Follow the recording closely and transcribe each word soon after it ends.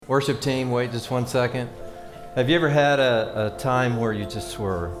Worship team, wait just 1 second. Have you ever had a time where you just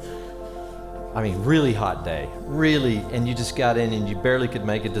were, really hot day, and you just got in and you barely could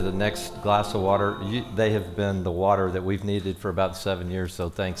make it to the next glass of water? They have been the water that we've needed for about 7 years, so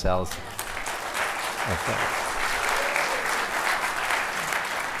thanks, Allison. Okay.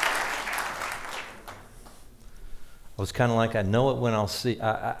 I was kind of like, I know it when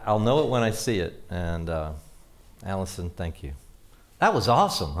I'll know it when I see it. And Allison, thank you. That was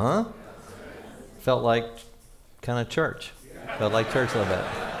awesome, huh? Felt like kind of church. Felt like church a little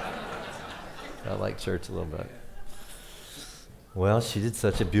bit. Well, she did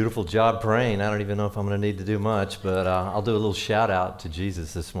such a beautiful job praying. I don't even know if I'm going to need to do much, but I'll do a little shout out to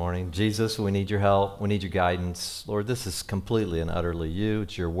Jesus this morning. Jesus, we need your help. We need your guidance. Lord, this is completely and utterly you.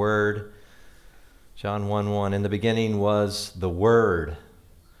 It's your word. John 1:1, in the beginning was the Word,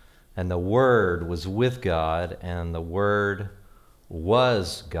 and the Word was with God, and the Word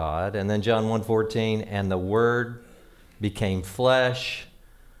was God. And then John 1:14, and the Word became flesh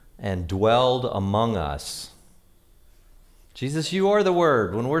and dwelled among us. Jesus, you are the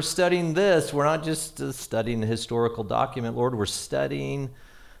Word. When we're studying this, we're not just studying a historical document, Lord, we're studying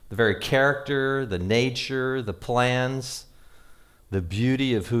the very character, the nature, the plans, the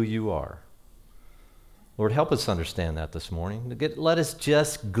beauty of who you are. Lord, help us understand that this morning. Let us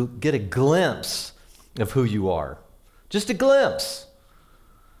just get a glimpse of who you are. Just a glimpse.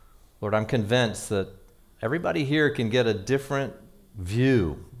 Lord, I'm convinced that everybody here can get a different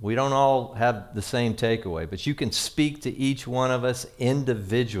view. We don't all have the same takeaway, but you can speak to each one of us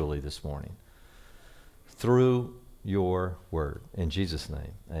individually this morning through your word. In Jesus'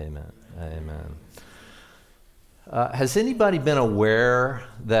 name, amen. Amen. Has anybody been aware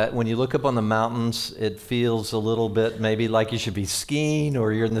that when you look up on the mountains, it feels a little bit maybe like you should be skiing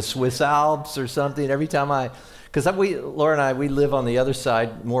or you're in the Swiss Alps or something? Every time Laura and I, we live on the other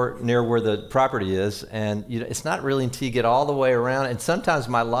side, more near where the property is, and it's not really until you get all the way around, and sometimes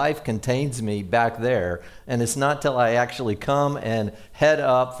my life contains me back there, and it's not till I actually come and head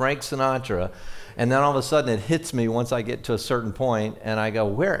up Frank Sinatra, and then all of a sudden it hits me once I get to a certain point, and I go,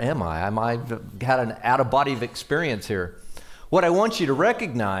 where am I? I've had an out-of-body experience here. What I want you to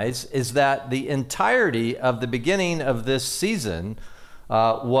recognize is that the entirety of the beginning of this season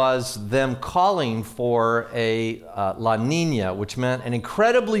was them calling for a La Nina, which meant an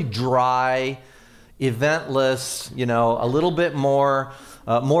incredibly dry, eventless, a little bit more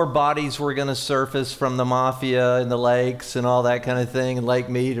bodies were going to surface from the mafia and the lakes and all that kind of thing, and Lake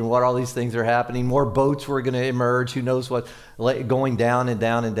Mead and what all these things are happening. More boats were going to emerge, who knows what, going down and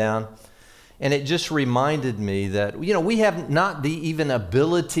down and down. And it just reminded me that, we have not the even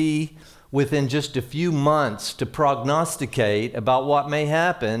ability within just a few months to prognosticate about what may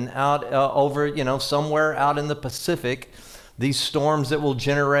happen out over, somewhere out in the Pacific. These storms that will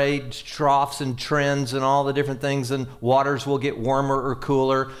generate troughs and trends and all the different things, and waters will get warmer or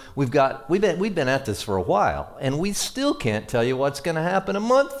cooler. We've been at this for a while, and we still can't tell you what's going to happen a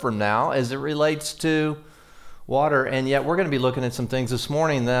month from now as it relates to water. And yet we're going to be looking at some things this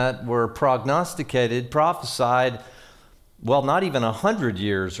morning that were prophesied, well, not even 100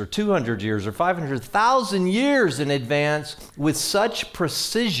 years or 200 years or 500,000 years in advance with such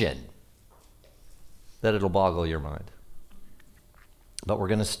precision that it'll boggle your mind. But we're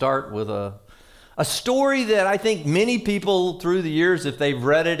going to start with a story that I think many people through the years, if they've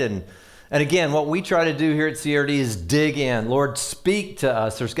read it, and again, what we try to do here at CRD is dig in. Lord, speak to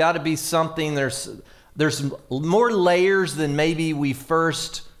us. There's got to be something. There's more layers than maybe we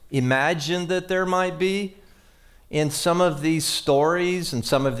first imagined that there might be in some of these stories and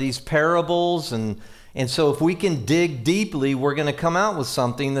some of these parables. And so if we can dig deeply, we're going to come out with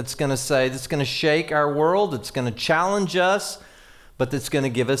something that's going to shake our world, it's going to challenge us, but that's going to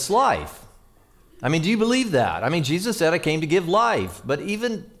give us life. Do you believe that? Jesus said, I came to give life, but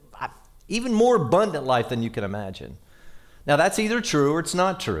even more abundant life than you can imagine. Now, that's either true or it's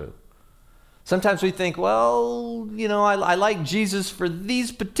not true. Sometimes we think, well, I like Jesus for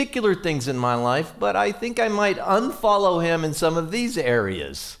these particular things in my life, but I think I might unfollow him in some of these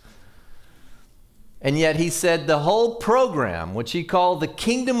areas. And yet he said the whole program, which he called the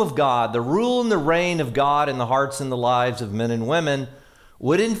kingdom of God, the rule and the reign of God in the hearts and the lives of men and women,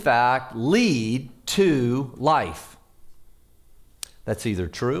 would in fact lead to life. That's either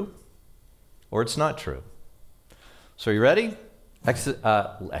true or it's not true. So are you ready?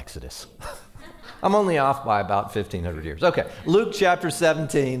 Exodus. I'm only off by about 1,500 years. Okay, Luke chapter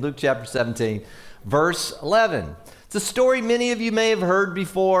 17, verse 11. It's a story many of you may have heard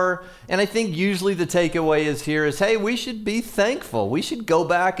before, and I think usually the takeaway is hey, we should be thankful. We should go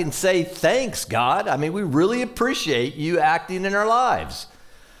back and say, thanks, God. We really appreciate you acting in our lives.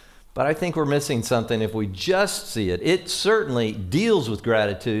 But I think we're missing something if we just see it. It certainly deals with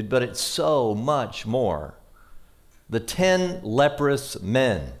gratitude, but it's so much more. The 10 leprous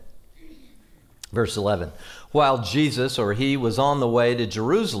men. Verse 11. While Jesus, or he, was on the way to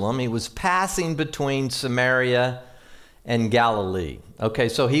Jerusalem, he was passing between Samaria and Galilee. Okay,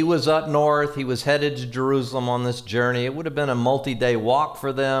 so he was up north. He was headed to Jerusalem on this journey. It would have been a multi-day walk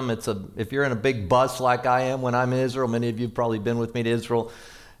for them. If you're in a big bus like I am when I'm in Israel, many of you have probably been with me to Israel,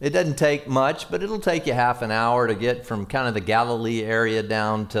 it doesn't take much, but it'll take you half an hour to get from kind of the Galilee area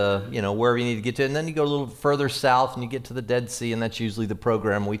down to, wherever you need to get to. And then you go a little further south and you get to the Dead Sea, and that's usually the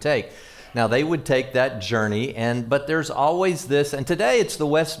program we take. Now, they would take that journey, but there's always this, and today it's the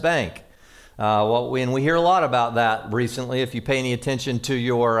West Bank. And we hear a lot about that recently. If you pay any attention to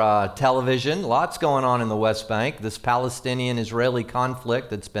your television, lots going on in the West Bank. This Palestinian-Israeli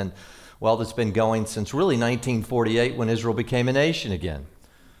conflict that's been going since really 1948 when Israel became a nation again.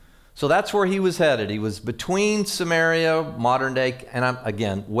 So that's where he was headed. He was between Samaria, modern day, and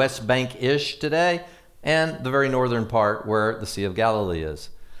again, West Bank-ish today, and the very northern part where the Sea of Galilee is.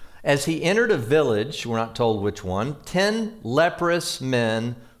 As he entered a village, we're not told which one, 10 leprous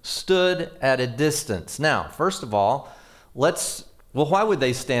men stood at a distance. Now, first of all, why would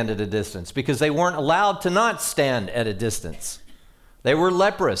they stand at a distance? Because they weren't allowed to not stand at a distance. They were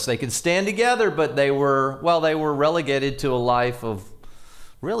leprous. They could stand together, but they were relegated to a life of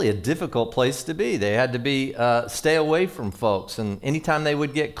really a difficult place to be. They had to stay away from folks, and anytime they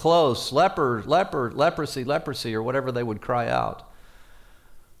would get close, leprosy, or whatever they would cry out.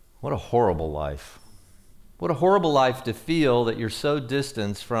 What a horrible life. What a horrible life to feel that you're so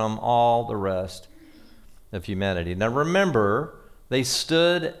distanced from all the rest of humanity. Now remember, they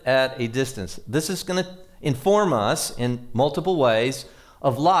stood at a distance. This is going to inform us in multiple ways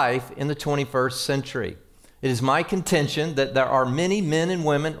of life in the 21st century. It is my contention that there are many men and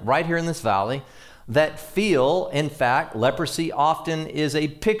women right here in this valley that feel, in fact, leprosy often is a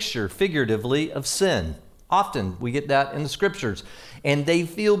picture, figuratively, of sin. Often we get that in the scriptures. And they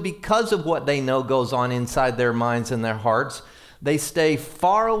feel, because of what they know goes on inside their minds and their hearts, they stay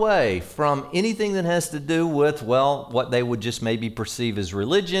far away from anything that has to do with, what they would just maybe perceive as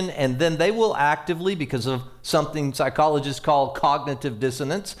religion. And then they will actively, because of something psychologists call cognitive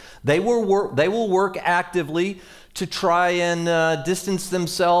dissonance, they will work actively to try and distance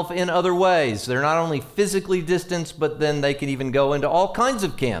themselves in other ways. They're not only physically distanced, but then they can even go into all kinds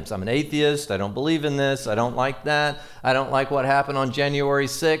of camps. I'm an atheist. I don't believe in this. I don't like that. I don't like what happened on January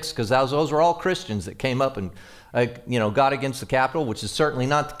 6th, because those were all Christians that came up and got against the Capitol, which is certainly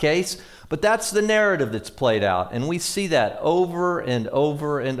not the case. But that's the narrative that's played out. And we see that over and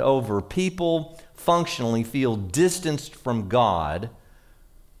over and over. People functionally feel distanced from God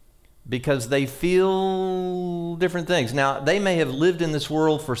because they feel different things. Now, they may have lived in this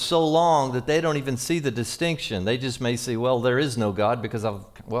world for so long that they don't even see the distinction. They just may say, there is no God because I've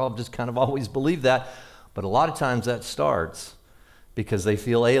just kind of always believed that. But a lot of times that starts because they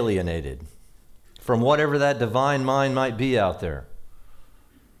feel alienated from whatever that divine mind might be out there.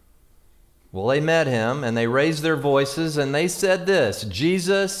 Well, they met him and they raised their voices and they said this,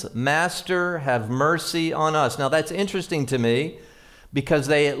 "Jesus, Master, have mercy on us." Now that's interesting to me because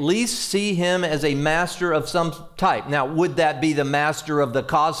they at least see him as a master of some type. Now, would that be the master of the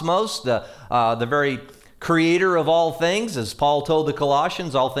cosmos, the very creator of all things? As Paul told the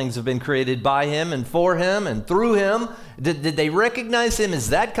Colossians, all things have been created by him and for him and through him. Did they recognize him as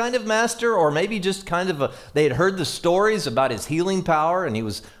that kind of master? Or maybe just they had heard the stories about his healing power and he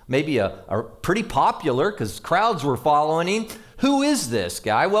was maybe a pretty popular because crowds were following him. Who is this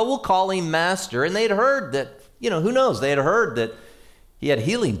guy? Well, we'll call him master. And they had heard that, who knows? They had heard that he had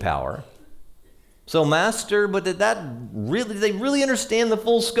healing power. So master, but did they really understand the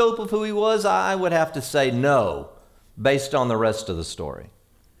full scope of who he was? I would have to say no, based on the rest of the story.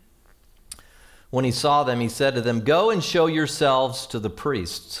 When he saw them, he said to them, "Go and show yourselves to the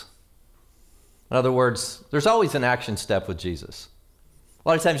priests." In other words, there's always an action step with Jesus. A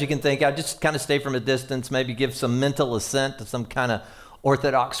lot of times you can think, I'll just kind of stay from a distance, maybe give some mental assent to some kind of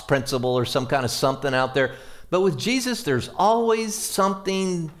orthodox principle or some kind of something out there. But with Jesus, there's always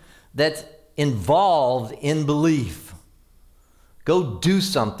something that's involved in belief. Go do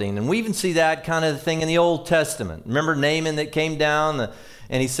something. And we even see that kind of thing in the Old Testament. Remember Naaman that came down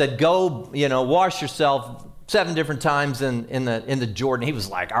and he said, "Go, wash yourself 7 different times in the Jordan." He was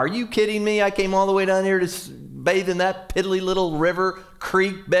like, "Are you kidding me? I came all the way down here to bathe in that piddly little river,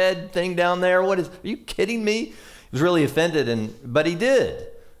 creek bed thing down there. Are you kidding me?" He was really offended, but he did.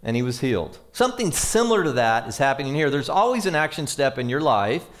 And he was healed. Something similar to that is happening here. There's always an action step in your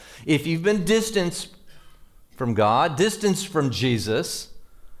life. If you've been distanced from God, distanced from Jesus,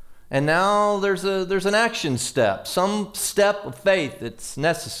 And now there's an action step, some step of faith that's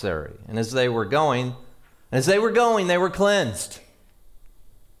necessary. And as they were going, they were cleansed.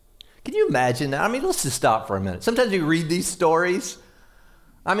 Can you imagine that? I mean, let's just stop for a minute. Sometimes you read these stories.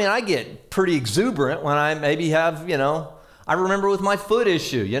 I mean, I get pretty exuberant when I maybe have, I remember with my foot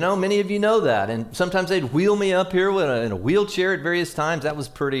issue, many of you know that. And sometimes they'd wheel me up here in a wheelchair at various times. That was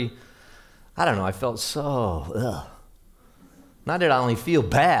pretty, I don't know, I felt so, Not did I only feel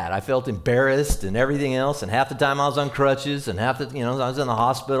bad, I felt embarrassed and everything else. And half the time I was on crutches and half the, I was in the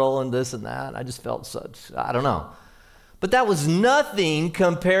hospital and this and that. I just felt such, I don't know. But that was nothing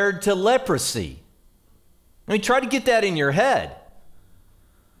compared to leprosy. I mean, try to get that in your head.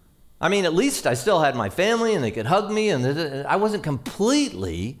 I mean, at least I still had my family and they could hug me, and I wasn't a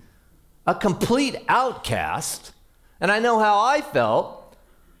complete outcast. And I know how I felt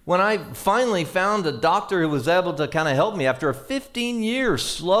when I finally found a doctor who was able to kind of help me after a 15-year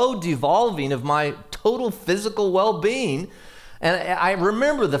slow devolving of my total physical well-being. And I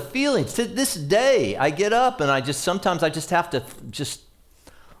remember the feelings. To this day, I get up and sometimes I just have to just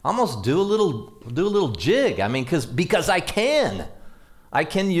almost do a little jig. I mean, because I can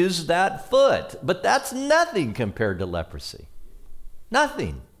use that foot. But that's nothing compared to leprosy.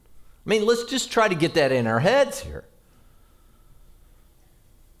 Nothing. I mean, let's just try to get that in our heads here.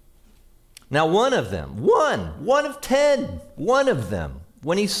 Now, one of them, one of 10, one of them,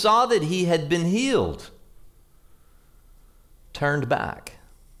 when he saw that he had been healed, turned back.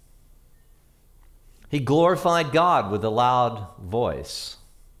 He glorified God with a loud voice.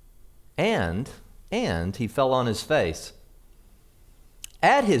 And he fell on his face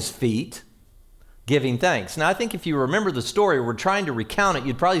at his feet, giving thanks. Now, I think if you remember the story, we're trying to recount it,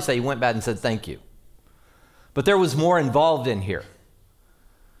 you'd probably say he went back and said thank you. But there was more involved in here.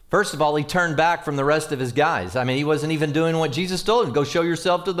 First of all, he turned back from the rest of his guys. I mean, he wasn't even doing what Jesus told him, go show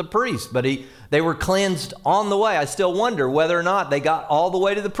yourself to the priest. But they were cleansed on the way. I still wonder whether or not they got all the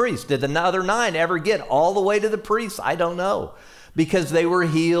way to the priest. Did the other 9 ever get all the way to the priest? I don't know. Because they were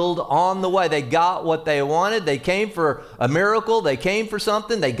healed on the way. They got what they wanted. They came for a miracle. They came for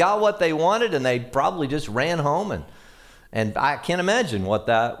something. They got what they wanted, and they probably just ran home. And I can't imagine what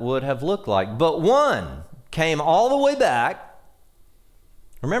that would have looked like. But one came all the way back.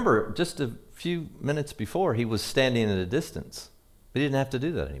 Remember, just a few minutes before, he was standing at a distance. He didn't have to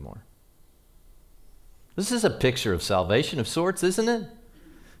do that anymore. This is a picture of salvation of sorts, isn't it?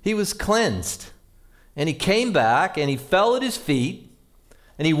 He was cleansed. And he came back and he fell at his feet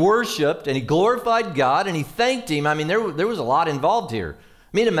and he worshiped and he glorified God and he thanked him. I mean, there was a lot involved here.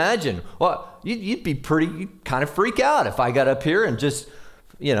 I mean, imagine, you'd kind of freak out if I got up here and just,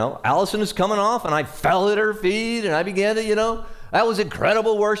 Allison was coming off and I fell at her feet and I began to, that was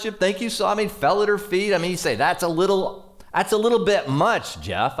incredible worship. Thank you. So, fell at her feet. I mean, you say, that's a little bit much,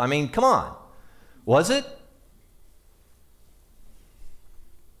 Jeff. I mean, come on. Was it?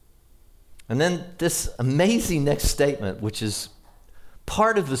 And then this amazing next statement, which is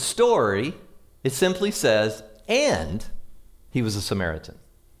part of the story, it simply says, and he was a Samaritan.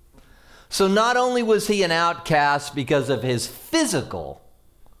 So not only was he an outcast because of his physical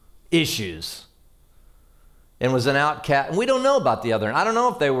issues, and was an outcast, and we don't know about the other. I don't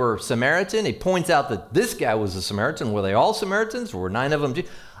know if they were Samaritan. He points out that this guy was a Samaritan. Were they all Samaritans? Or were 9 of them Jews?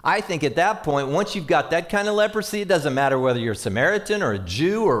 I think at that point, once you've got that kind of leprosy, it doesn't matter whether you're a Samaritan or a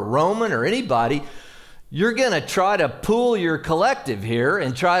Jew or a Roman or anybody, you're going to try to pool your collective here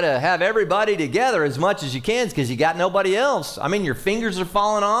and try to have everybody together as much as you can because you got nobody else. I mean, your fingers are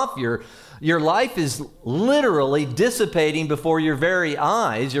falling off. Your life is literally dissipating before your very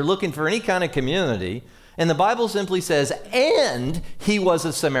eyes. You're looking for any kind of community. And the Bible simply says, and he was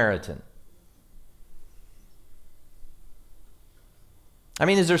a Samaritan. I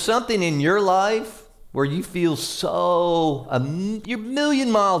mean, is there something in your life where you feel you're a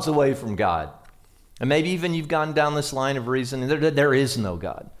million miles away from God? And maybe even you've gone down this line of reasoning, there is no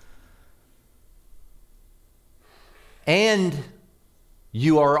God. And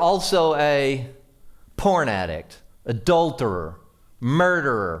you are also a porn addict, adulterer,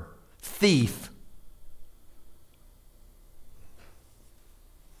 murderer, thief.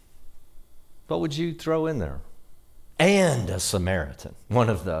 What would you throw in there? And a Samaritan, one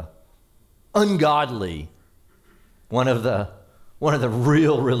of the ungodly, one of the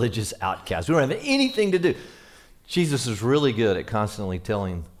real religious outcasts. We don't have anything to do. Jesus is really good at constantly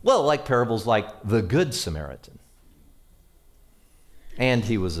telling, like parables like the Good Samaritan. And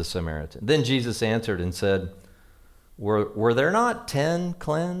he was a Samaritan. Then Jesus answered and said, were there not 10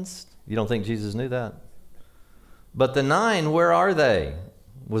 cleansed? You don't think Jesus knew that? But the 9, where are they?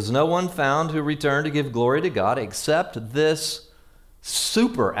 Was no one found who returned to give glory to God except this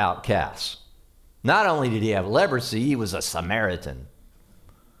super outcast. Not only did he have leprosy, he was a Samaritan.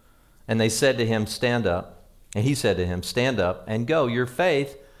 And they said to him, stand up. And he said to him, stand up and go. Your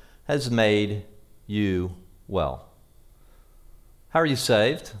faith has made you well. How are you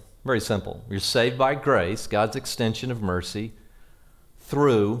saved? Very simple. You're saved by grace, God's extension of mercy,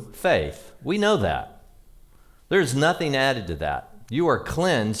 through faith. We know that. There's nothing added to that. You are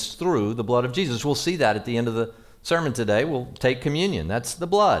cleansed through the blood of Jesus. We'll see that at the end of the sermon today. We'll take communion. That's the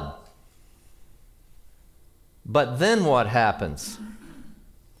blood. But then what happens?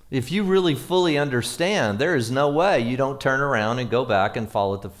 If you really fully understand, there is no way you don't turn around and go back and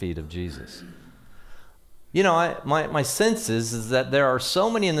fall at the feet of Jesus. You know, my sense is that there are so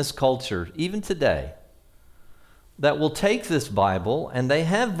many in this culture, even today, that will take this Bible and they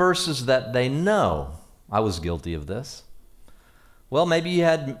have verses that they know. I was guilty of this. Well, maybe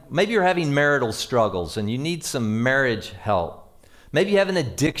you're having marital struggles and you need some marriage help. Maybe you have an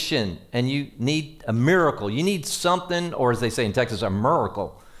addiction and you need a miracle. You need something, or as they say in Texas, a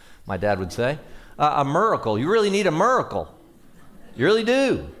miracle, my dad would say. A miracle. You really need a miracle. You really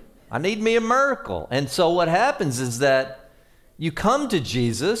do. I need me a miracle. And so what happens is that you come to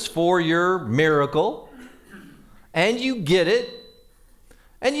Jesus for your miracle and you get it,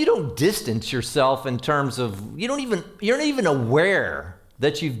 and you don't distance yourself in terms of, you're not even aware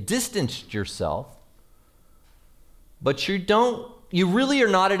that you've distanced yourself, but you really are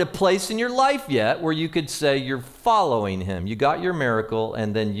not at a place in your life yet where you could say you're following him. You got your miracle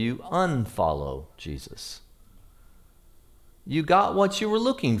and then you unfollow Jesus. You got what you were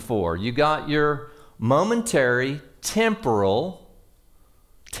looking for. You got your momentary, temporal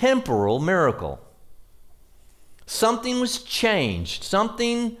miracle. Something was changed.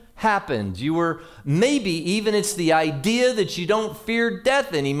 Something happened. Maybe even it's the idea that you don't fear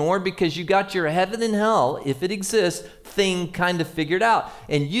death anymore because you got your heaven and hell, if it exists, thing kind of figured out.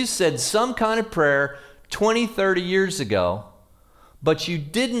 And you said some kind of prayer 20, 30 years ago, but you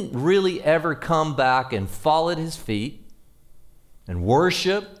didn't really ever come back and fall at his feet and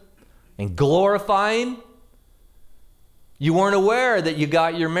worship and glorify him. You weren't aware that you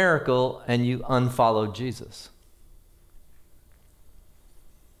got your miracle and you unfollowed Jesus.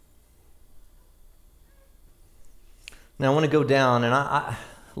 Now I want to go down and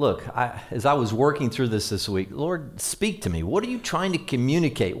look, as I was working through this week, Lord, speak to me. What are you trying to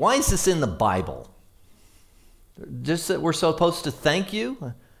communicate? Why is this in the Bible? Just that we're supposed to thank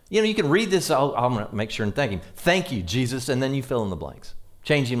you? You know, you can read this, I'm going to make sure and thank him. Thank you, Jesus, and then you fill in the blanks.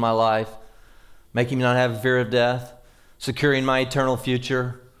 Changing my life, making me not have a fear of death, securing my eternal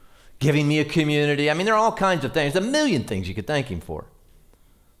future, giving me a community. I mean, there are all kinds of things, a million things you could thank him for.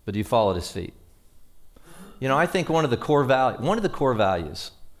 But you fall at his feet. You know, I think one of the core values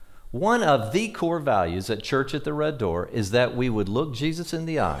at Church at the Red Door is that we would look Jesus in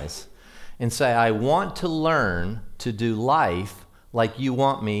the eyes and say, I want to learn to do life like you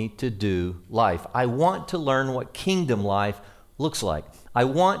want me to do life. I want to learn what kingdom life looks like. I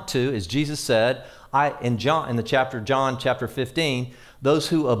want to, as Jesus said, in John chapter 15, those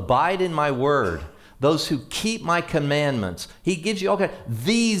who abide in my word, those who keep my commandments. He gives you, okay,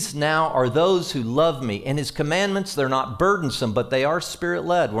 these now are those who love me. And his commandments, they're not burdensome, but they are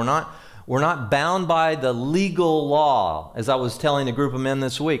spirit-led. We're not bound by the legal law. As I was telling a group of men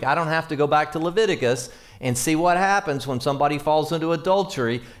this week, I don't have to go back to Leviticus and see what happens when somebody falls into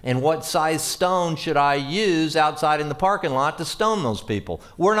adultery and what size stone should I use outside in the parking lot to stone those people.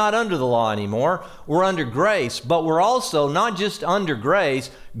 We're not under the law anymore. We're under grace, but we're also not just under grace.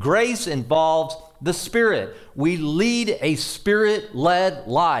 Grace involves the Spirit. We lead a Spirit-led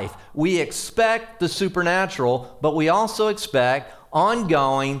life. We expect the supernatural, but we also expect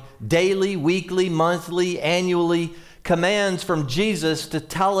ongoing, daily, weekly, monthly, annually commands from Jesus to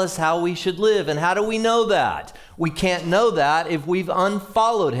tell us how we should live. And how do we know that? We can't know that if we've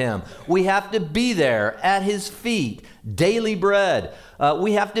unfollowed him. We have to be there at his feet, daily bread.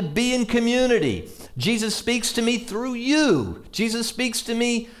 We have to be in community. Jesus speaks to me through you. Jesus speaks to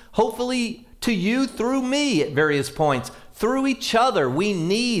me, hopefully, to you through me at various points, through each other. We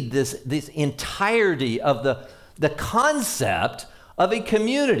need this entirety of the concept of a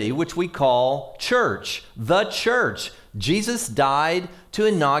community, which we call church, the church. Jesus died to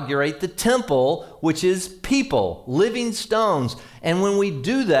inaugurate the temple, which is people, living stones. And when we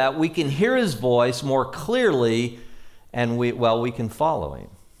do that, we can hear his voice more clearly, and we can follow him.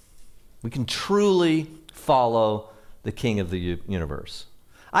 We can truly follow the King of the universe.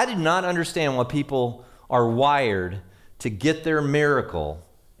 I do not understand why people are wired to get their miracle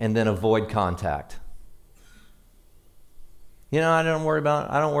and then avoid contact. You know, I don't worry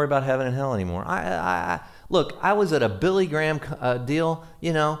about heaven and hell anymore. Look, I was at a Billy Graham deal,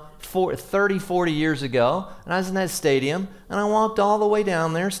 30, 40 years ago, and I was in that stadium, and I walked all the way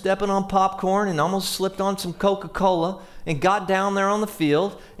down there, stepping on popcorn and almost slipped on some Coca-Cola, and got down there on the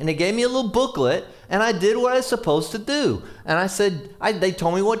field, and they gave me a little booklet, and I did what I was supposed to do. And I said, they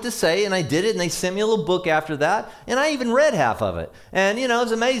told me what to say, and I did it, and they sent me a little book after that, and I even read half of it. And, it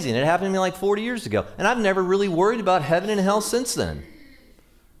was amazing. It happened to me like 40 years ago, and I've never really worried about heaven and hell since then.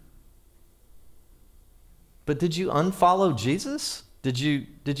 But did you unfollow Jesus? Did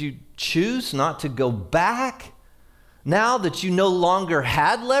you choose not to go back now that you no longer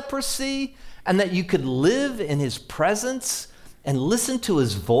had leprosy and that you could live in his presence and listen to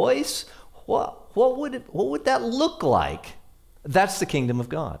his voice? What would that look like? That's the kingdom of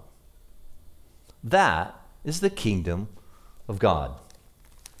God. That is the kingdom of God.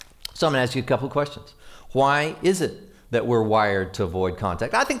 So I'm going to ask you a couple of questions. Why is it that we're wired to avoid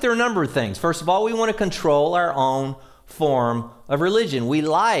contact? I think there are a number of things. First of all, we want to control our own form of religion. We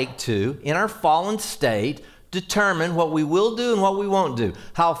like to, in our fallen state, determine what we will do and what we won't do.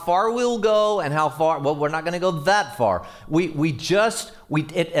 How far we'll go and how far, well, we're not going to go that far.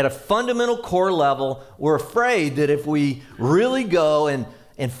 At a fundamental core level, we're afraid that if we really go and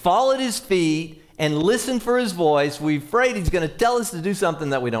fall at his feet and listen for his voice, we're afraid he's going to tell us to do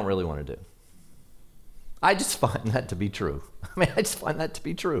something that we don't really want to do. I just find that to be true.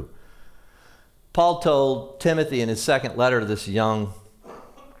 Paul told Timothy in his second letter to this young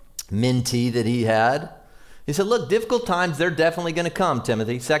mentee that he had, he said, look, difficult times, they're definitely going to come,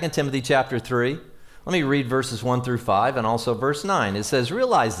 Timothy. 2 Timothy chapter 3. Let me read verses 1 through 5 and also verse 9. It says,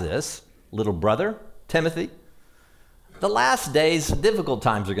 realize this, little brother, Timothy. The last days, difficult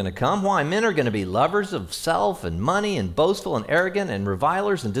times are going to come. Why? Men are going to be lovers of self and money and boastful and arrogant and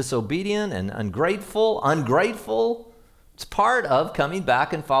revilers and disobedient and ungrateful. It's part of coming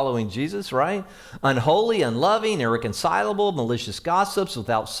back and following Jesus, right? Unholy, unloving, irreconcilable, malicious gossips,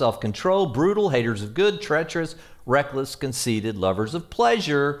 without self-control, brutal, haters of good, treacherous, reckless, conceited, lovers of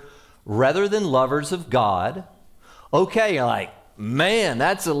pleasure rather than lovers of God. Okay, you're like, man,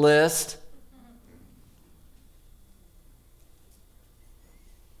 that's a list.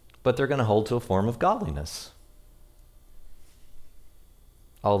 But they're going to hold to a form of godliness,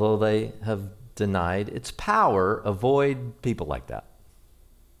 although they have denied its power. Avoid people like that.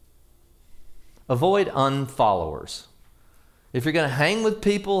 Avoid unfollowers. If you're going to hang with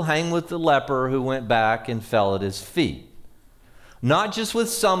people, hang with the leper who went back and fell at his feet. Not just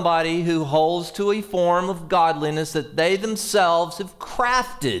with somebody who holds to a form of godliness that they themselves have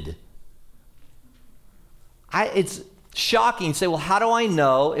crafted. It's shocking to say, well, how do I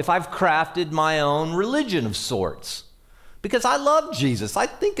know if I've crafted my own religion of sorts? Because I love Jesus. I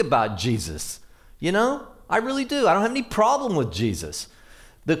think about Jesus. I really do. I don't have any problem with Jesus.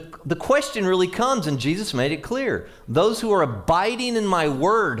 The question really comes, and Jesus made it clear. Those who are abiding in my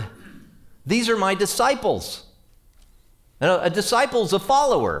word, these are my disciples. A disciple's a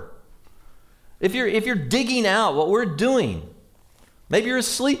follower. If you're digging out what we're doing, maybe you're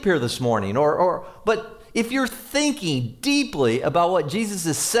asleep here this morning, but if you're thinking deeply about what Jesus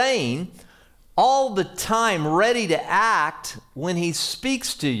is saying, all the time ready to act when he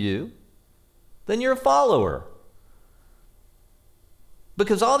speaks to you, then you're a follower.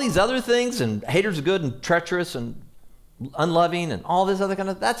 Because all these other things, and haters of good and treacherous and unloving and all this other kind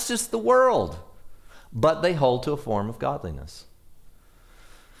of, that's just the world. But they hold to a form of godliness.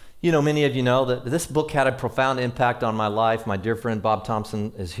 Many of you know that this book had a profound impact on my life. My dear friend Bob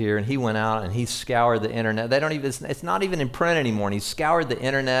Thompson is here, and he went out and he scoured the internet. It's not even in print anymore, and he scoured the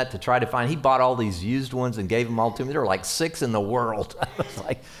internet to try to find, he bought all these used ones and gave them all to me. There were like 6 in the world. I was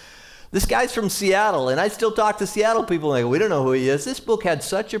like, this guy's from Seattle, and I still talk to Seattle people, and they go, we don't know who he is. This book had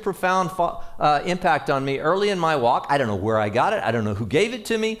such a profound impact on me early in my walk. I don't know where I got it. I don't know who gave it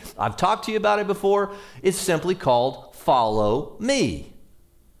to me. I've talked to you about it before. It's simply called Follow Me.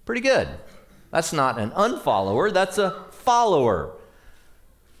 Pretty good. That's not an unfollower, that's a follower.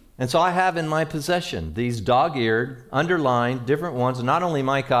 And so I have in my possession these dog-eared, underlined, different ones, not only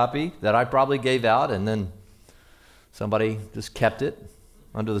my copy that I probably gave out and then somebody just kept it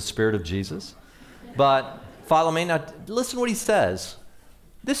under the Spirit of Jesus, but Follow Me. Now listen to what he says.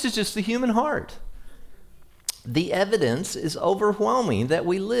 This is just the human heart. The evidence is overwhelming that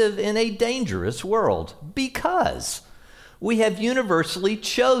we live in a dangerous world because we have universally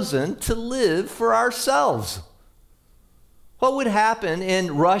chosen to live for ourselves. What would happen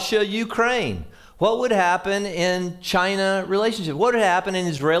in Russia, Ukraine? What would happen in China relationships? What would happen in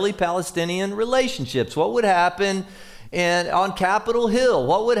Israeli-Palestinian relationships? What would happen And on Capitol Hill,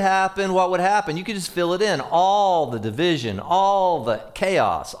 what would happen? What would happen? You could just fill it in. All the division, all the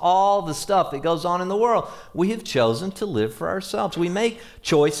chaos, all the stuff that goes on in the world. We have chosen to live for ourselves. We make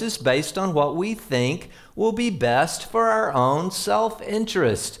choices based on what we think will be best for our own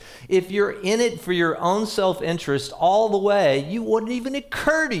self-interest. If you're in it for your own self-interest all the way, you wouldn't even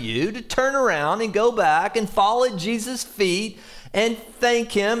occur to you to turn around and go back and fall at Jesus' feet and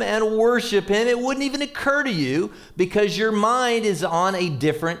thank him and worship him. It wouldn't even occur to you because your mind is on a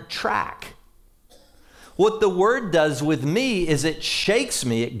different track. What the word does with me is it shakes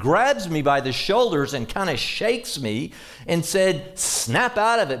me. It grabs me by the shoulders and kind of shakes me and said, snap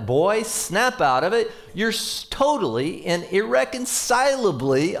out of it, boy, snap out of it. You're totally and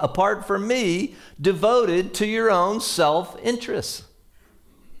irreconcilably, apart from me, devoted to your own self-interest.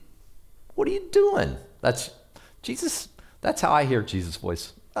 What are you doing? That's how I hear Jesus'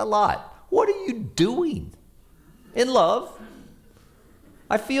 voice a lot. What are you doing? In love.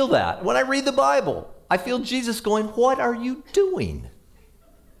 I feel that. When I read the Bible, I feel Jesus going, what are you doing?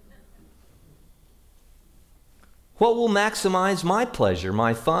 What will maximize my pleasure,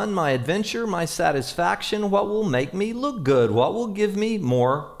 my fun, my adventure, my satisfaction? What will make me look good? What will give me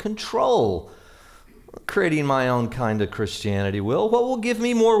more control? Creating my own kind of Christianity will. What will give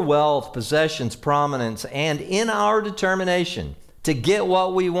me more wealth, possessions, prominence, and in our determination to get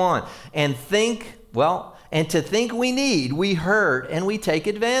what we want and to think we need, we hurt and we take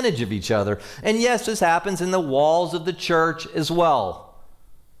advantage of each other. And yes, this happens in the walls of the church as well.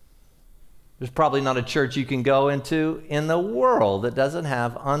 There's probably not a church you can go into in the world that doesn't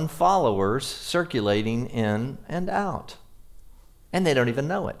have unfollowers circulating in and out. And they don't even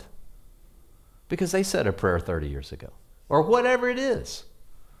know it because they said a prayer 30 years ago or whatever it is.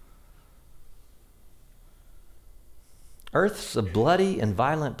 Earth's a bloody and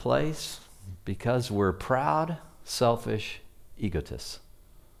violent place because we're proud, selfish egotists.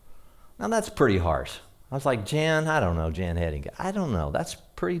 Now that's pretty harsh. I was like, Jan Heading. I don't know. That's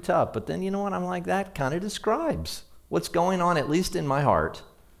pretty tough. But then you know what? I'm like, that kind of describes what's going on, at least in my heart,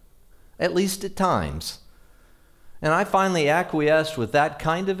 at least at times. And I finally acquiesced with that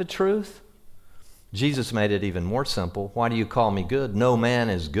kind of a truth. Jesus made it even more simple. Why do you call me good? No man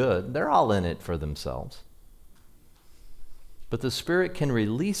is good. They're all in it for themselves. But the Spirit can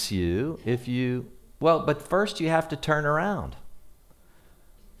release you but first you have to turn around.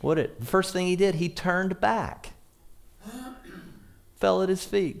 The first thing he did, he turned back. Fell at his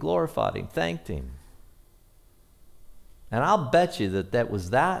feet, glorified him, thanked him. And I'll bet you that was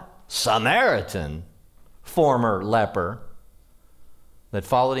that Samaritan, former leper, that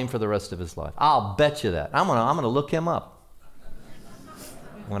followed him for the rest of his life. I'll bet you that. I'm gonna look him up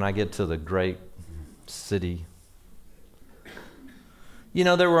when I get to the great city. You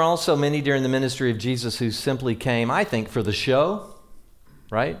know, there were also many during the ministry of Jesus who simply came, I think, for the show,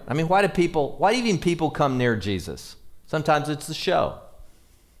 right? I mean, why even people come near Jesus? Sometimes it's the show.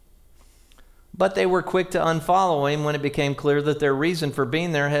 But they were quick to unfollow him when it became clear that their reason for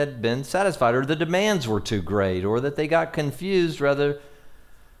being there had been satisfied, or the demands were too great, or that they got confused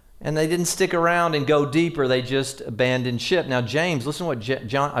and they didn't stick around and go deeper. They just abandoned ship. Now, James, listen to what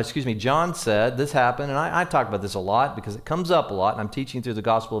John said. This happened, and I talk about this a lot because it comes up a lot, and I'm teaching through the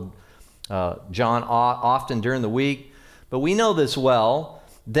Gospel of John often during the week. But we know this well.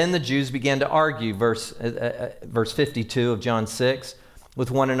 Then the Jews began to argue, verse 52 of John 6,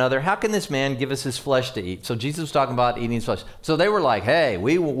 with one another. How can this man give us his flesh to eat? So Jesus was talking about eating his flesh. So they were like, hey,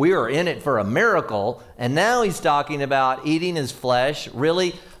 we are in it for a miracle, and now he's talking about eating his flesh.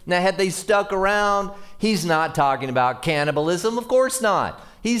 Really? Now, had they stuck around, he's not talking about cannibalism. Of course not.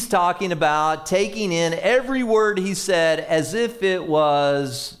 He's talking about taking in every word he said as if it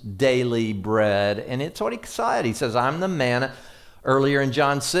was daily bread. And it's what he said. He says, I'm the manna. Earlier in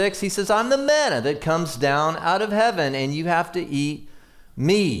John 6, he says, I'm the manna that comes down out of heaven, and you have to eat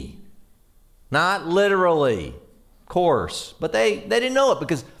me. Not literally, of course. But they didn't know it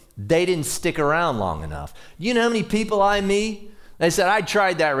because they didn't stick around long enough. You know how many people I meet? They said, I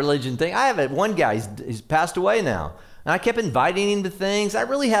tried that religion thing. I have one guy, he's passed away now. And I kept inviting him to things. I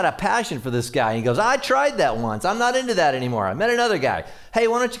really had a passion for this guy. And he goes, I tried that once. I'm not into that anymore. I met another guy. Hey,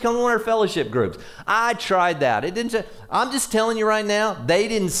 why don't you come to one of our fellowship groups? I tried that. I'm just telling you right now, they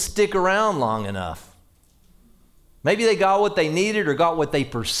didn't stick around long enough. Maybe they got what they needed or got what they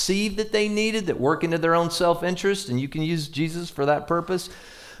perceived that they needed that work into their own self-interest, and you can use Jesus for that purpose.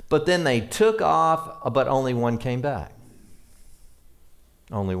 But then they took off, but only one came back.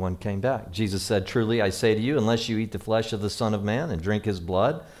 Only one came back. Jesus said, truly, I say to you, unless you eat the flesh of the Son of Man and drink his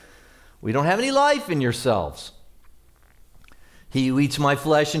blood, we don't have any life in yourselves. He who eats my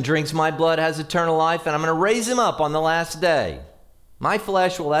flesh and drinks my blood has eternal life, and I'm going to raise him up on the last day. My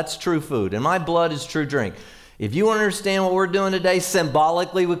flesh, well, that's true food, and my blood is true drink. If you want to understand what we're doing today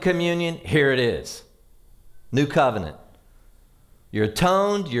symbolically with communion, here it is. New covenant. You're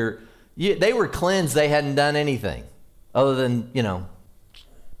atoned. They were cleansed. They hadn't done anything other than,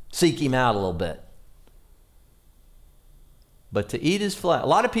 seek him out a little bit. But to eat his flesh, a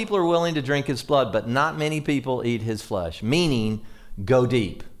lot of people are willing to drink his blood, but not many people eat his flesh, meaning go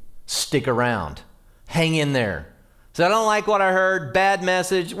deep, stick around, hang in there. So I don't like what I heard, bad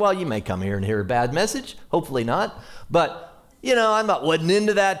message. Well, you may come here and hear a bad message, hopefully not. But, wasn't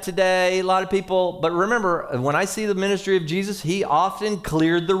into that today. A lot of people, but remember, when I see the ministry of Jesus, he often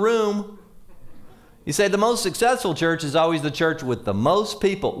cleared the room. You say the most successful church is always the church with the most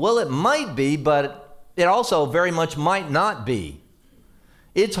people. Well, it might be, but it also very much might not be.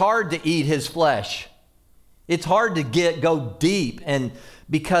 It's hard to eat his flesh. It's hard to go deep, and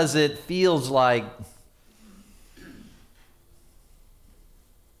because it feels like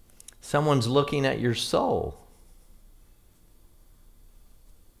someone's looking at your soul.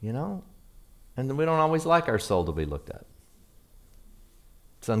 And we don't always like our soul to be looked at.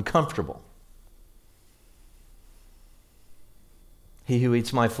 It's uncomfortable. He who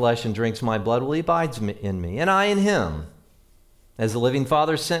eats my flesh and drinks my blood, he abides in me, and I in him. As the living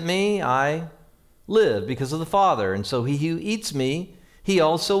Father sent me, I live because of the Father. And so he who eats me, he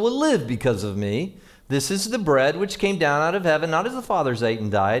also will live because of me. This is the bread which came down out of heaven, not as the fathers ate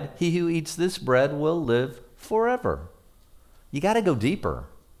and died. He who eats this bread will live forever. You got to go deeper.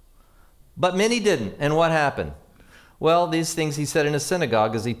 But many didn't. And what happened? Well, these things he said in a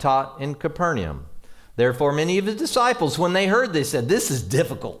synagogue as he taught in Capernaum. Therefore, many of his disciples, when they heard this, said, this is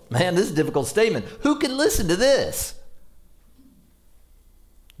difficult. Man, this is a difficult statement. Who can listen to this?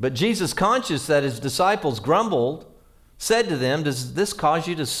 But Jesus, conscious that his disciples grumbled, said to them, does this cause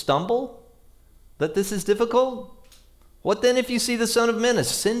you to stumble, that this is difficult? What then if you see the Son of Man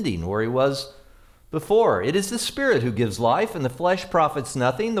ascending where he was before? It is the Spirit who gives life, and the flesh profits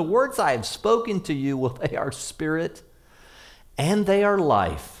nothing. The words I have spoken to you, well, they are spirit, and they are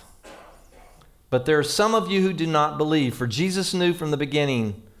life. But there are some of you who do not believe, for Jesus knew from the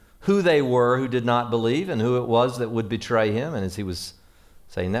beginning who they were who did not believe and who it was that would betray him. And as he was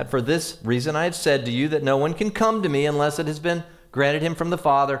saying that, for this reason I have said to you that no one can come to me unless it has been granted him from the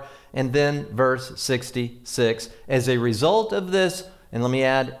Father. And then verse 66, as a result of this, and let me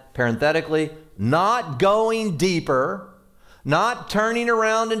add parenthetically, not going deeper, not turning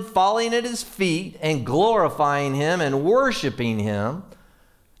around and falling at his feet and glorifying him and worshiping him,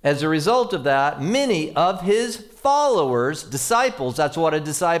 as a result of that, many of his followers, disciples, that's what a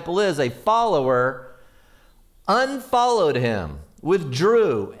disciple is, a follower, unfollowed him,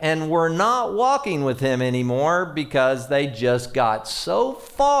 withdrew, and were not walking with him anymore because they just got so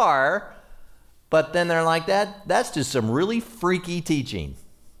far, but then they're like, that's just some really freaky teaching.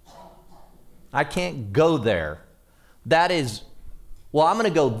 I can't go there. That is, well, I'm going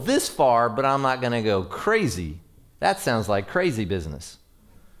to go this far, but I'm not going to go crazy. That sounds like crazy business.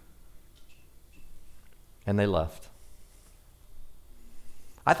 And they left.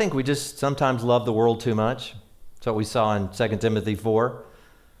 I think we just sometimes love the world too much. That's what we saw in 2 Timothy 4.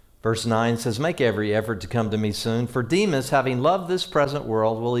 Verse 9 says, make every effort to come to me soon. For Demas, having loved this present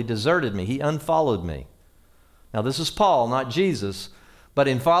world, well, he deserted me. He unfollowed me. Now, this is Paul, not Jesus. But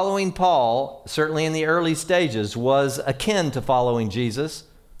in following Paul, certainly in the early stages, was akin to following Jesus.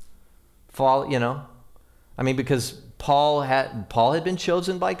 Because Paul had been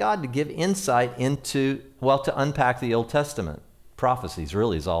chosen by God to give insight into, to unpack the Old Testament. Prophecies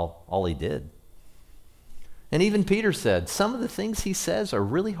really is all he did. And even Peter said, some of the things he says are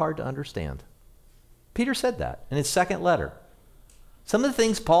really hard to understand. Peter said that in his second letter. Some of the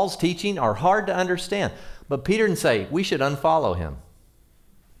things Paul's teaching are hard to understand. But Peter didn't say, we should unfollow him.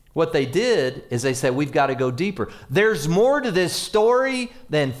 What they did is they said, we've got to go deeper. There's more to this story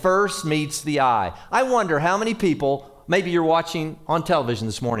than first meets the eye. I wonder how many people, maybe you're watching on television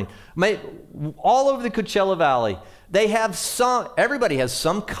this morning, all over the Coachella Valley, everybody has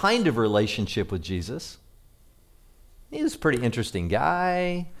some kind of relationship with Jesus. He was a pretty interesting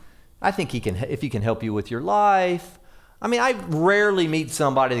guy. I think if he can help you with your life. I rarely meet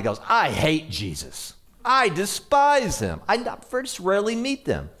somebody that goes, I hate Jesus. I despise him. I first rarely meet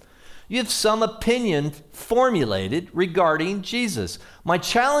them. You have some opinion formulated regarding Jesus. My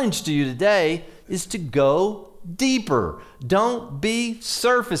challenge to you today is to go deeper. Don't be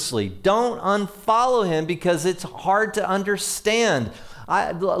surfacely. Don't unfollow him because it's hard to understand.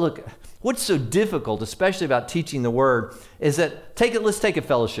 Look, what's so difficult, especially about teaching the word, is that let's take a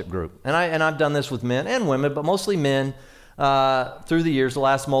fellowship group. And I've done this with men and women, but mostly men. through the years, the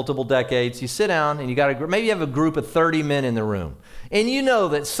last multiple decades, you sit down and maybe you have a group of 30 men in the room. And you know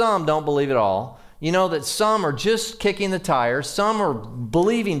that some don't believe at all. You know that some are just kicking the tires. Some are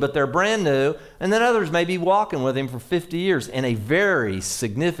believing, but they're brand new. And then others may be walking with him for 50 years in a very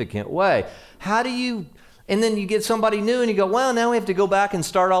significant way. And then you get somebody new and you go, well, now we have to go back and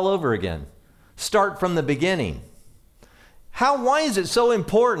start all over again. Start from the beginning. Why is it so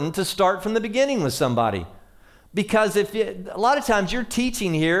important to start from the beginning with somebody? Because a lot of times you're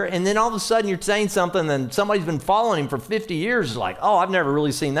teaching here and then all of a sudden you're saying something and somebody's been following him for 50 years. It's like, oh, I've never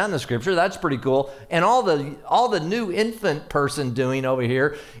really seen that in the scripture. That's pretty cool. And all the new infant person doing over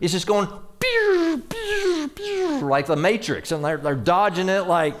here is just going like the Matrix, and they're dodging it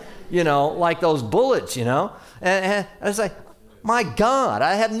like those bullets, And it's like, my God,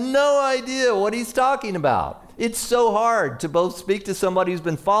 I have no idea what he's talking about. It's so hard to both speak to somebody who's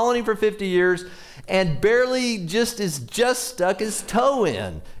been following him for 50 years and barely just stuck his toe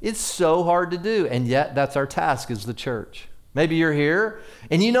in. It's so hard to do. And yet that's our task as the church. Maybe you're here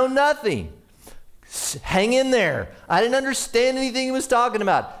and you know nothing. Hang in there. I didn't understand anything he was talking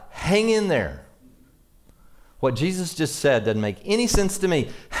about. Hang in there. What Jesus just said doesn't make any sense to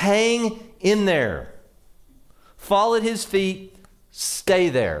me. Hang in there. Fall at his feet. Stay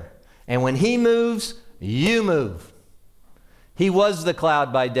there. And when he moves, you move. He was the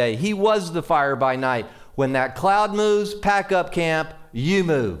cloud by day. He was the fire by night. When that cloud moves, pack up camp, you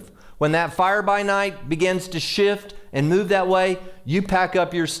move. When that fire by night begins to shift and move that way, you pack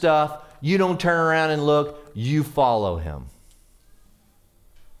up your stuff. You don't turn around and look. You follow him.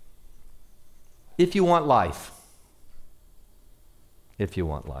 If you want life. If you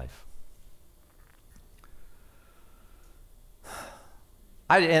want life.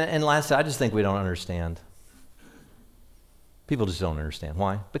 And lastly, I just think we don't understand. People just don't understand.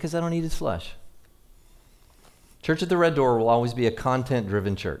 Why? Because they don't eat his flesh. Church at the Red Door will always be a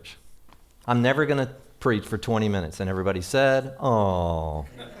content-driven church. I'm never going to preach for 20 minutes. And everybody said, oh.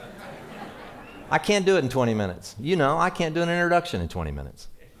 I can't do it in 20 minutes. I can't do an introduction in 20 minutes.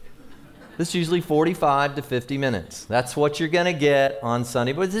 This is usually 45 to 50 minutes. That's what you're going to get on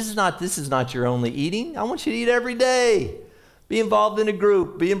Sunday. But this is not your only eating. I want you to eat every day. Be involved in a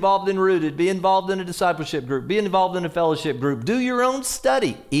group. Be involved in Rooted. Be involved in a discipleship group. Be involved in a fellowship group. Do your own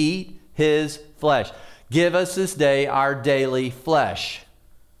study. Eat his flesh. Give us this day our daily flesh.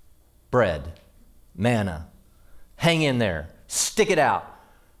 Bread. Manna. Hang in there. Stick it out.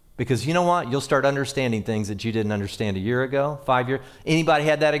 Because you know what? You'll start understanding things that you didn't understand a year ago, 5 years. Anybody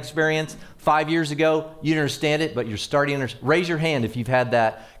had that experience? 5 years ago, you didn't understand it, but you're starting to understand. Raise your hand if you've had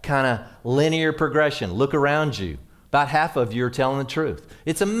that kind of linear progression. Look around you. About half of you are telling the truth.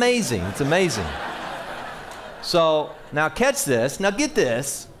 It's amazing. It's amazing. So now catch this. Now get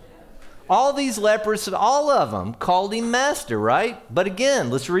this. All these lepers, all of them called him master, right? But again,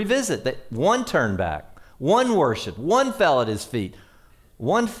 let's revisit that. One turned back. One worshiped. One fell at his feet.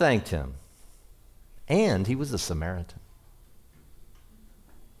 One thanked him. And he was a Samaritan.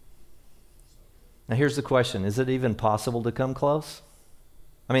 Now here's the question. Is it even possible to come close?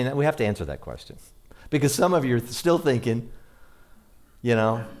 I mean, we have to answer that question. Because some of you are still thinking,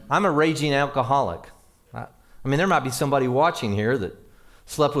 I'm a raging alcoholic. I mean, there might be somebody watching here that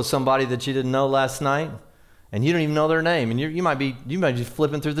slept with somebody that you didn't know last night, and you don't even know their name. And you might be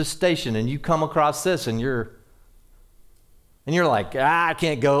flipping through the station, and you come across this, and you're like, I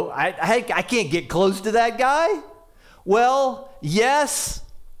can't go. I can't get close to that guy. Well, yes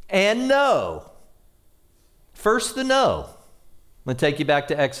and no. First, the no. I'm going to take you back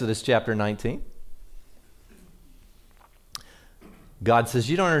to Exodus chapter 19. God says,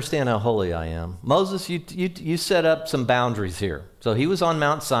 you don't understand how holy I am. Moses, you set up some boundaries here. So he was on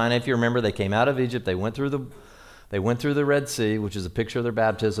Mount Sinai. If you remember, they came out of Egypt. They went through the Red Sea, which is a picture of their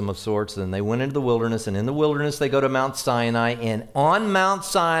baptism of sorts. Then they went into the wilderness. And in the wilderness, they go to Mount Sinai. And on Mount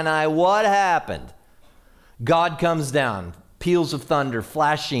Sinai, what happened? God comes down, peals of thunder,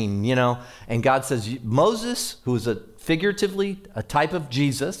 flashing, And God says, Moses, who is figuratively a type of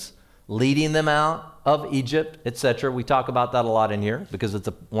Jesus, leading them out of Egypt, etc. We talk about that a lot in here because it's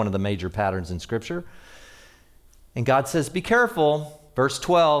one of the major patterns in Scripture. And God says, be careful. Verse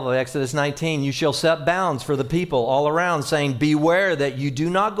 12 of Exodus 19, you shall set bounds for the people all around, saying, beware that you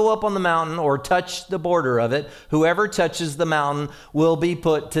do not go up on the mountain or touch the border of it. Whoever touches the mountain will be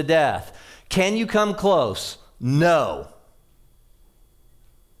put to death. Can you come close? No.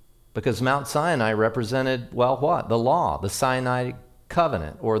 Because Mount Sinai represented, what? The law, the Sinai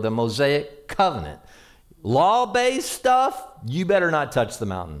covenant or the Mosaic covenant. Law-based stuff, you better not touch the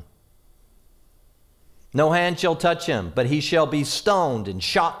mountain. No hand shall touch him, but he shall be stoned and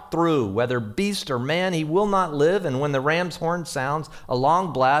shot through. Whether beast or man, he will not live. And when the ram's horn sounds a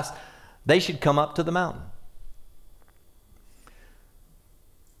long blast, they should come up to the mountain.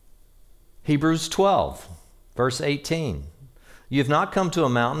 Hebrews 12, verse 18. You have not come to a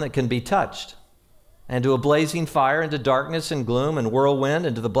mountain that can be touched, and to a blazing fire, and to darkness and gloom and whirlwind,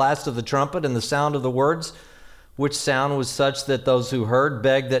 and to the blast of the trumpet and the sound of the words, which sound was such that those who heard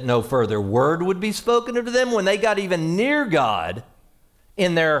begged that no further word would be spoken to them. When they got even near God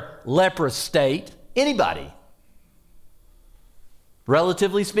in their leprous state, anybody,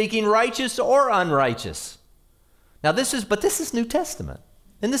 relatively speaking, righteous or unrighteous. Now this is New Testament,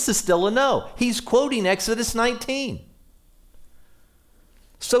 and this is still a no. He's quoting Exodus 19.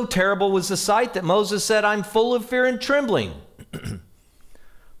 So terrible was the sight that Moses said, I'm full of fear and trembling.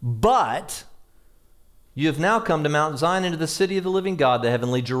 But you have now come to Mount Zion, into the city of the living God, the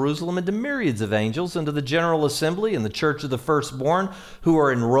heavenly Jerusalem, and to myriads of angels, and to the general assembly and the church of the firstborn who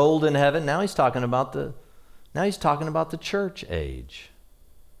are enrolled in heaven. Now he's talking about the church age.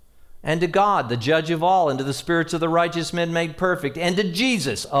 And to God, the judge of all, and to the spirits of the righteous men made perfect, and to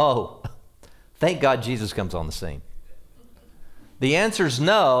Jesus. Oh, thank God Jesus comes on the scene. The answer is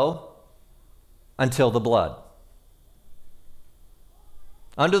no until the blood.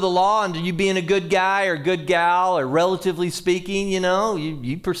 Under the law, under you being a good guy or good gal, or relatively speaking,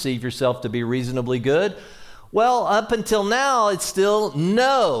 you perceive yourself to be reasonably good. Well, up until now, it's still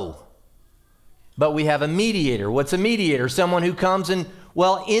no. But we have a mediator. What's a mediator? Someone who comes in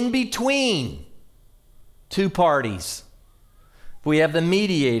between two parties. We have the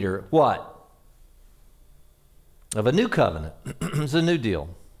mediator, what? Of a new covenant. It's a new deal.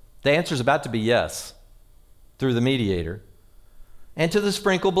 The answer is about to be yes, through the mediator. And to the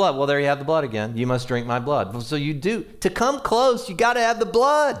sprinkled blood. Well, there you have the blood again. You must drink my blood. So you do. To come close, you got to have the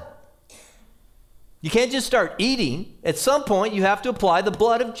blood. You can't just start eating. At some point, you have to apply the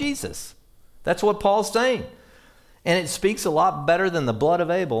blood of Jesus. That's what Paul's saying. And it speaks a lot better than the blood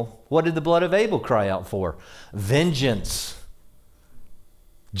of Abel. What did the blood of Abel cry out for? Vengeance,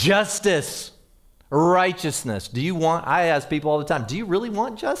 justice, righteousness. I ask people all the time, do you really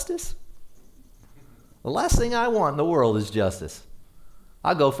want justice? The last thing I want in the world is justice.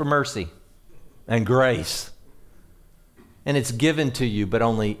 I go for mercy and grace. And it's given to you, but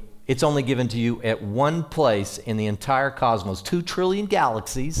it's only given to you at one place in the entire cosmos. 2 trillion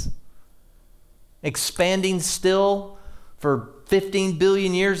galaxies, expanding still for 15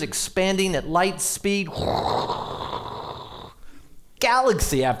 billion years, expanding at light speed.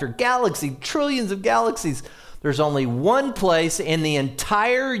 Galaxy after galaxy, trillions of galaxies. There's only one place in the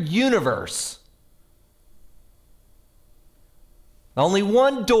entire universe. Only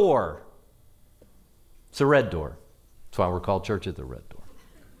one door. It's a red door. That's why we're called Church of the Red Door.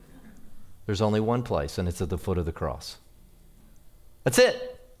 There's only one place, and it's at the foot of the cross. That's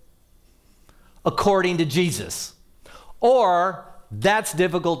it. According to Jesus. Or, that's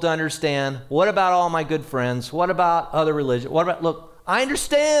difficult to understand. What about all my good friends? What about other religions? Look, I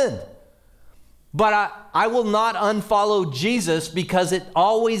understand. But I will not unfollow Jesus because it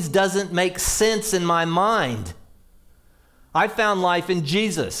always doesn't make sense in my mind. I found life in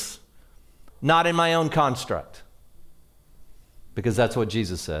Jesus, not in my own construct. Because that's what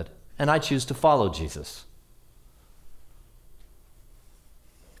Jesus said. And I choose to follow Jesus.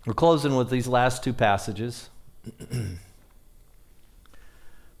 We're closing with these last 2 passages.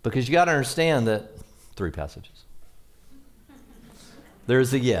 Because you got to understand that 3 passages.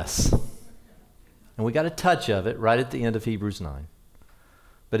 There's a yes. And we got a touch of it right at the end of Hebrews 9.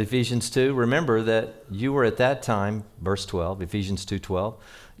 But Ephesians 2, remember that you were at that time, verse 12, Ephesians 2:12.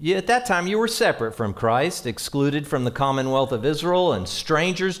 At that time you were separate from Christ, excluded from the commonwealth of Israel, and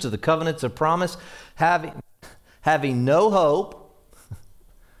strangers to the covenants of promise, having no hope.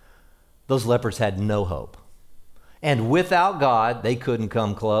 Those lepers had no hope. And without God, they couldn't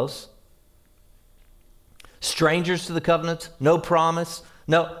come close. Strangers to the covenants, no promise,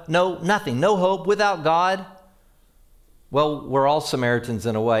 nothing, no hope without God. Well, we're all Samaritans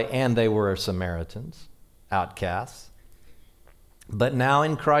in a way, and they were Samaritans, outcasts. But now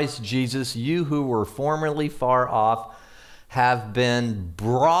in Christ Jesus, you who were formerly far off have been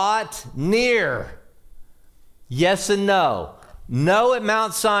brought near. Yes and no. No at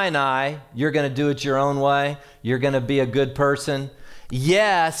Mount Sinai, you're going to do it your own way. You're going to be a good person.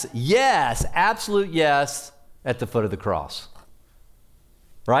 Yes, absolute yes at the foot of the cross.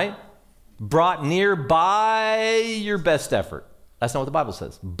 Right? Brought near by your best effort. That's not what the Bible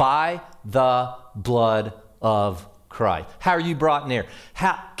says. By the blood of Christ. How are you brought near?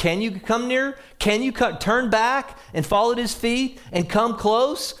 Can you come near? Can you turn back and fall at his feet and come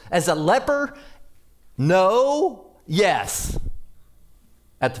close as a leper? No, yes,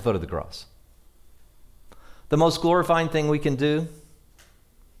 at the foot of the cross. The most glorifying thing we can do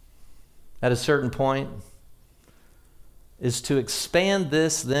at a certain point is to expand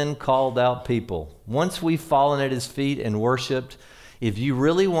this then called out people. Once we've fallen at his feet and worshiped, if you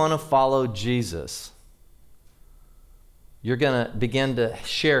really want to follow Jesus, you're going to begin to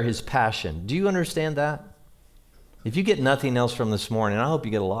share his passion. Do you understand that? If you get nothing else from this morning, I hope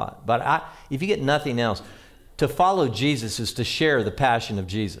you get a lot, but if you get nothing else, to follow Jesus is to share the passion of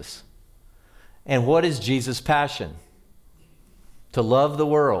Jesus. And what is Jesus' passion? To love the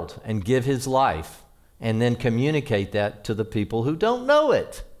world and give his life and then communicate that to the people who don't know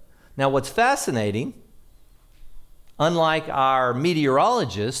it. Now, what's fascinating, unlike our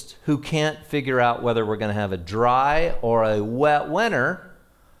meteorologists who can't figure out whether we're going to have a dry or a wet winter,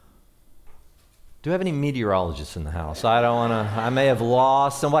 do we have any meteorologists in the house? I may have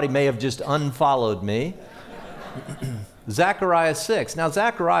lost, somebody may have just unfollowed me. Zechariah 6. Now,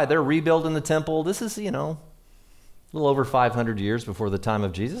 Zechariah, they're rebuilding the temple. This is, a little over 500 years before the time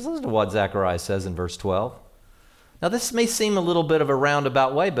of Jesus. Listen to what Zechariah says in verse 12. Now, this may seem a little bit of a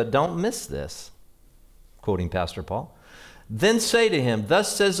roundabout way, but don't miss this. Quoting Pastor Paul. Then say to him,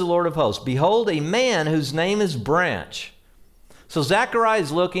 thus says the Lord of hosts, behold, a man whose name is Branch. So Zechariah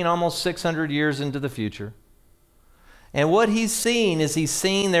is looking almost 600 years into the future. And what he's seeing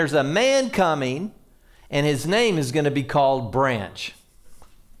there's a man coming, and his name is going to be called Branch.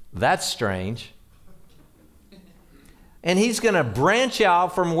 That's strange. And he's going to branch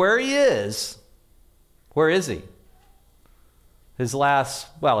out from where he is. Where is he? He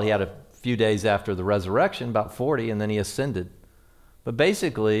had a few days after the resurrection, about 40, and then he ascended. But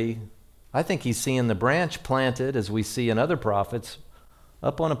basically, I think he's seeing the branch planted, as we see in other prophets,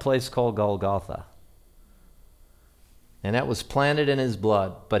 up on a place called Golgotha. And that was planted in his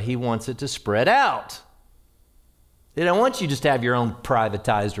blood, but he wants it to spread out. They don't want you just to have your own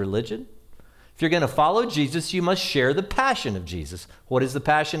privatized religion. If you're going to follow Jesus, you must share the passion of Jesus. What is the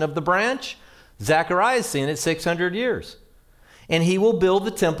passion of the branch? Zechariah has seen it 600 years. And he will build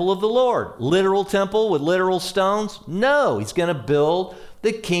the temple of the Lord. Literal temple with literal stones? No, he's going to build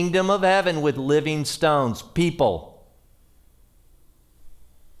the kingdom of heaven with living stones, people.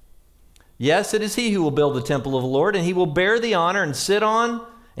 Yes, it is he who will build the temple of the Lord, and he will bear the honor and sit on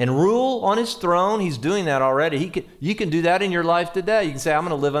and rule on his throne. He's doing that already. You can do that in your life today. You can say, I'm going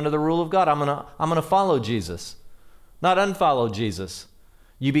to live under the rule of God. I'm going to follow Jesus, not unfollow Jesus.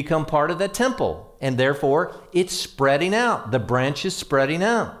 You become part of that temple, and therefore it's spreading out. The branch is spreading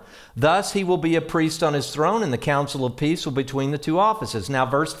out. Thus he will be a priest on his throne, and the council of peace will be between the two offices. Now,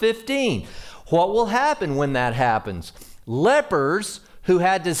 verse 15. What will happen when that happens? Lepers who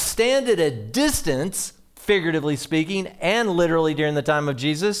had to stand at a distance, figuratively speaking, and literally during the time of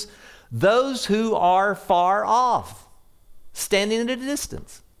Jesus, those who are far off, standing at a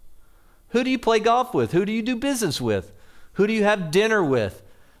distance. Who do you play golf with? Who do you do business with? Who do you have dinner with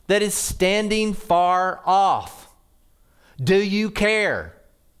that is standing far off? Do you care?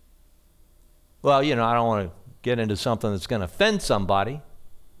 Well, I don't want to get into something that's going to offend somebody.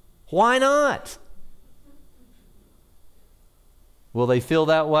 Why not? Will they feel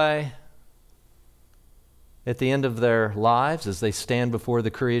that way at the end of their lives as they stand before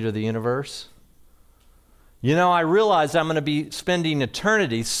the Creator of the universe? I realize I'm going to be spending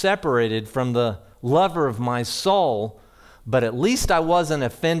eternity separated from the lover of my soul, but at least I wasn't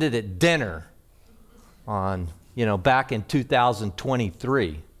offended at dinner on, back in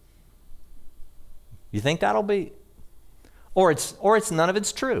 2023. You think that'll be, or it's none of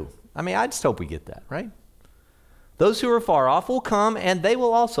it's true. I just hope we get that, right? Those who are far off will come, and they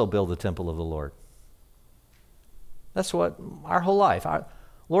will also build the temple of the Lord. That's what our whole life,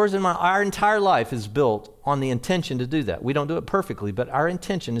 our entire life is built on the intention to do that. We don't do it perfectly, but our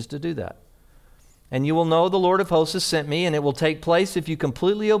intention is to do that. And you will know the Lord of hosts has sent me, and it will take place if you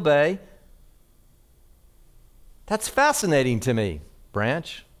completely obey. That's fascinating to me.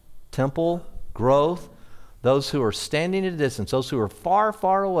 Branch, temple, growth, those who are standing at a distance, those who are far,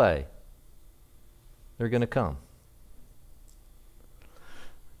 far away, they're going to come.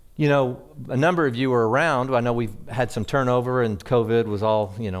 A number of you were around. I know we've had some turnover, and COVID was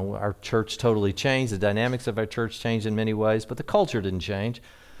all, our church totally changed. The dynamics of our church changed in many ways, but the culture didn't change.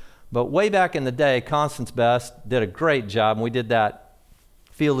 But way back in the day, Constance Best did a great job, and we did that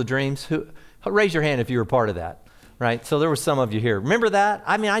Field of Dreams. Raise your hand if you were part of that, right? So there were some of you here. Remember that?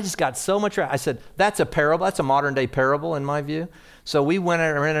 I just got so much. I said, that's a parable. That's a modern day parable in my view. So we went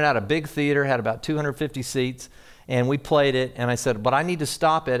and rented out a big theater, had about 250 seats, and we played it. And I said, but I need to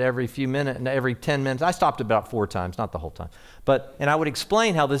stop it every few minutes, and every 10 minutes. I stopped about 4 times, not the whole time. And I would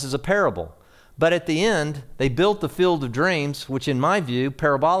explain how this is a parable. But at the end, they built the field of dreams, which in my view,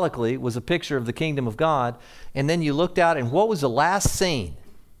 parabolically, was a picture of the kingdom of God. And then you looked out, and what was the last scene?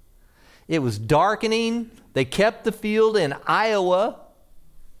 It was darkening. They kept the field in Iowa,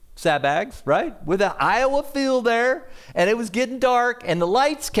 saddlebags, right? With an Iowa field there, and it was getting dark, and the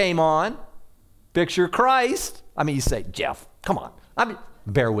lights came on. Picture Christ. I mean, you say, Jeff, come on. I mean,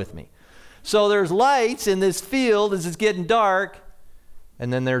 bear with me. So there's lights in this field as it's getting dark,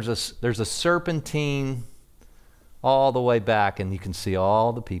 and then there's a serpentine all the way back, and you can see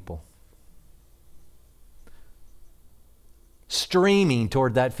all the people streaming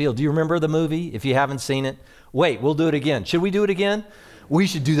toward that field. Do you remember the movie? If you haven't seen it, wait, we'll do it again. Should we do it again? We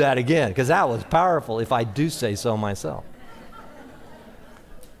should do that again, because that was powerful, if I do say so myself.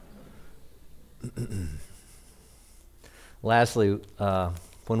 Lastly,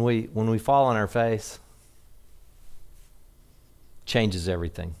 when we fall on our face, changes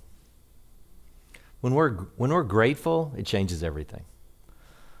everything. When we're grateful, it changes everything.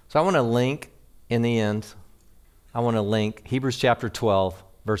 So I want to link in the end. I want to link Hebrews chapter 12,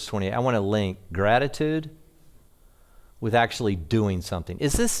 verse 28. I want to link gratitude with actually doing something.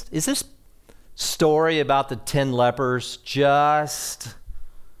 Is this story about the 10 lepers just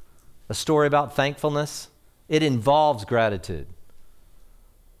a story about thankfulness? It involves gratitude.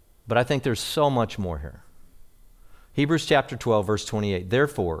 But I think there's so much more here. Hebrews chapter 12, verse 28.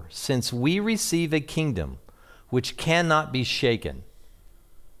 Therefore, since we receive a kingdom which cannot be shaken,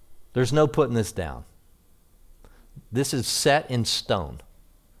 there's no putting this down. This is set in stone.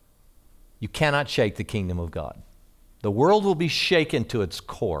 You cannot shake the kingdom of God. The world will be shaken to its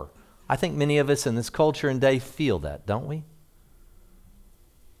core. I think many of us in this culture and day feel that, don't we?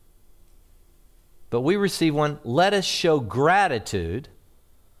 But we receive one. Let us show gratitude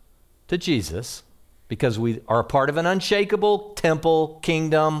to Jesus because we are a part of an unshakable temple,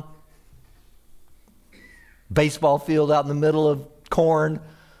 kingdom, baseball field out in the middle of corn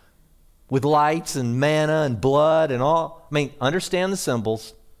with lights and manna and blood and all. I mean, understand the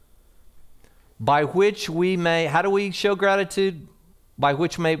symbols. By which we may, how do we show gratitude? By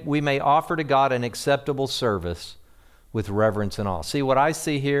which we may offer to God an acceptable service with reverence and awe. See what I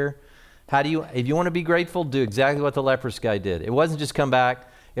see here? If you want to be grateful, do exactly what the leprous guy did. It wasn't just come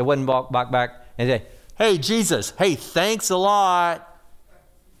back. It wasn't walk back and say, hey, Jesus, hey, thanks a lot,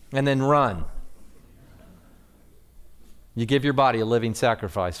 and then run. You give your body a living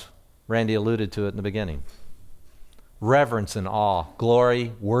sacrifice. Randy alluded to it in the beginning. Reverence and awe,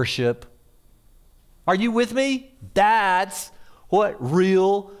 glory, worship. Are you with me? That's what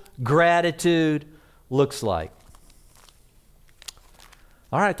real gratitude looks like.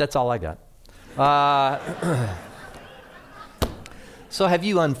 All right, that's all I got. So have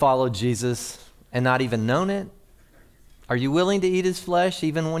you unfollowed Jesus and not even known it? Are you willing to eat his flesh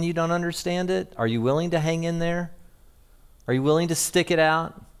even when you don't understand it? Are you willing to hang in there? Are you willing to stick it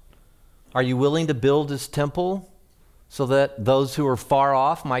out? Are you willing to build his temple so that those who are far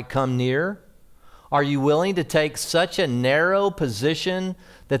off might come near? Are you willing to take such a narrow position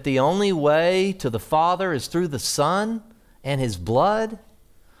that the only way to the Father is through the Son and his blood?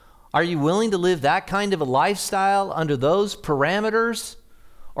 Are you willing to live that kind of a lifestyle under those parameters?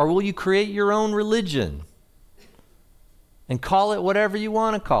 Or will you create your own religion and call it whatever you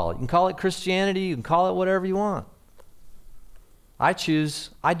want to call it? You can call it Christianity, you can call it whatever you want. I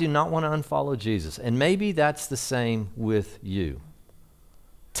do not want to unfollow Jesus. And maybe that's the same with you.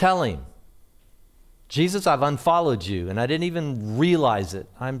 Tell him, Jesus, I've unfollowed you, and I didn't even realize it.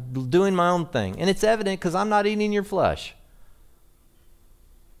 I'm doing my own thing. And it's evident because I'm not eating your flesh.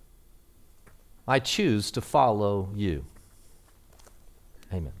 I choose to follow you.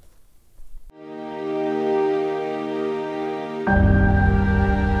 Amen.